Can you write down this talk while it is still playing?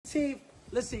15th,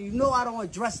 listen, you know I don't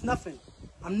address nothing.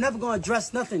 I'm never going to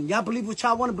address nothing. Y'all believe what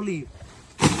y'all want to believe.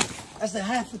 That's a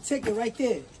half a ticket right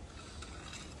there.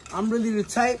 I'm really the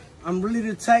type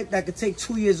that could take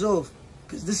 2 years off.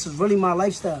 Because this is really my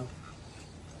lifestyle.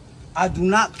 I do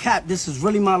not cap. This is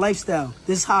really my lifestyle.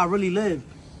 This is how I really live.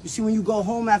 You see, when you go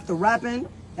home after rapping,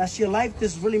 that's your life.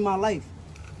 This is really my life.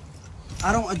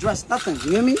 I don't address nothing.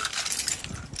 You hear me?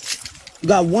 You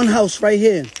got 1 house right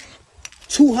here.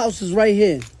 2 houses right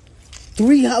here.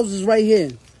 3 houses right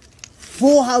here.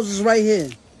 4 houses right here.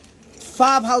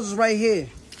 5 houses right here.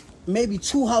 Maybe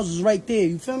 2 houses right there.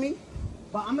 You feel me?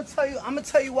 But I'm gonna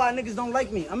tell you why niggas don't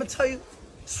like me. I'm gonna tell you,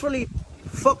 it's really,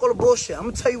 fuck all the bullshit. I'm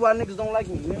gonna tell you why niggas don't like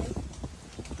me, you know?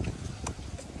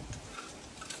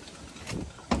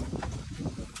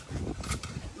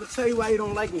 I'm gonna tell you why you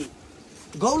don't like me.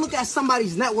 Go look at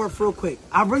somebody's net worth real quick.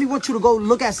 I really want you to go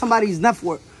look at somebody's net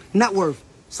worth.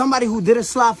 Somebody who did a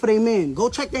slide for their man. Go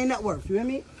check their net worth, you hear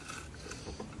me?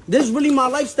 This is really my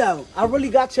lifestyle. I really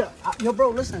got your, yo bro,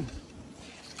 listen.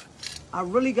 I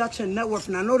really got your net worth,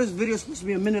 and I know this video is supposed to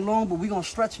be a minute long, but we gonna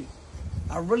stretch it.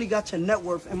 I really got your net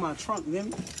worth in my trunk, you hear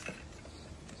me?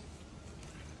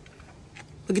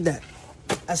 Look at that.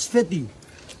 That's 50.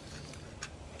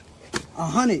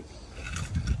 100.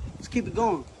 Let's keep it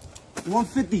going.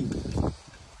 150.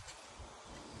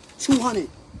 200.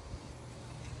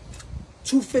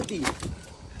 250.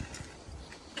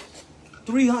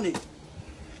 300.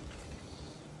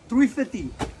 350.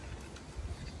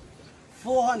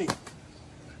 400.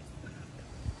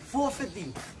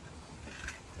 450.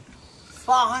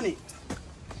 500.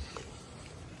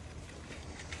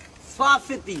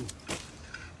 550.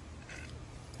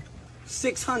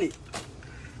 600.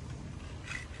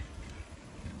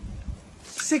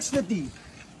 650.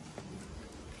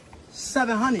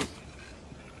 700.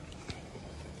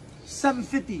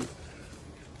 750.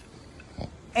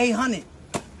 800.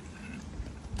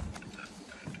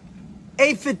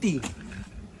 850.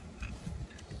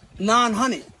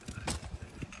 900.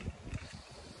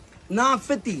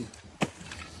 950.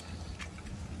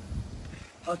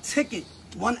 A ticket,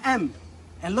 1M.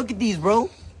 And look at these, bro.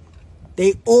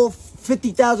 They all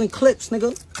 50,000 clips,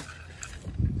 nigga.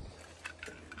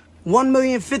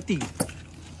 1,050,000.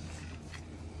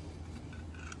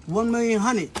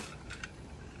 1,100,000.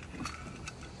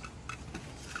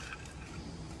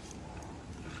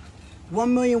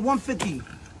 1,150,000.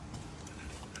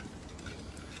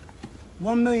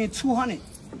 1,200,000.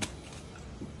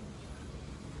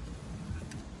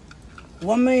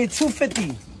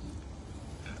 1,250,000.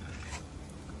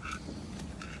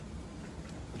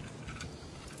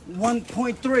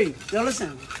 1.3. Yo,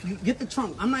 listen. You get the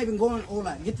trunk. I'm not even going all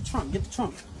that. Get the trunk. Get the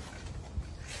trunk.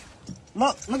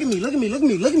 Look at me. Look at me. Look at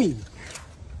me. Look at me.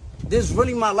 This is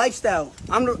really my lifestyle.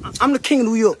 I'm the king of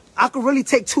New York. I could really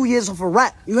take 2 years off a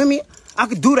rap. You hear me? I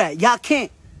could do that. Y'all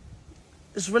can't.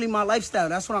 It's really my lifestyle.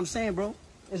 That's what I'm saying, bro.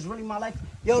 It's really my life.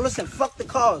 Yo, listen. Fuck the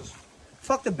cars.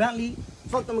 Fuck the Bentley.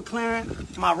 Fuck the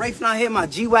McLaren. My Wraith not here. My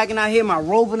G-Wagon not here. My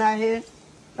Rover not here.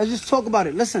 Let's just talk about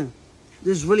it. Listen.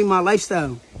 This is really my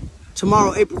lifestyle.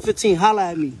 Tomorrow, April 15th,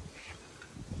 holla at me.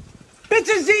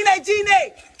 Bitches,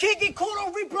 G-Nate, Kiki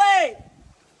Kudo replay.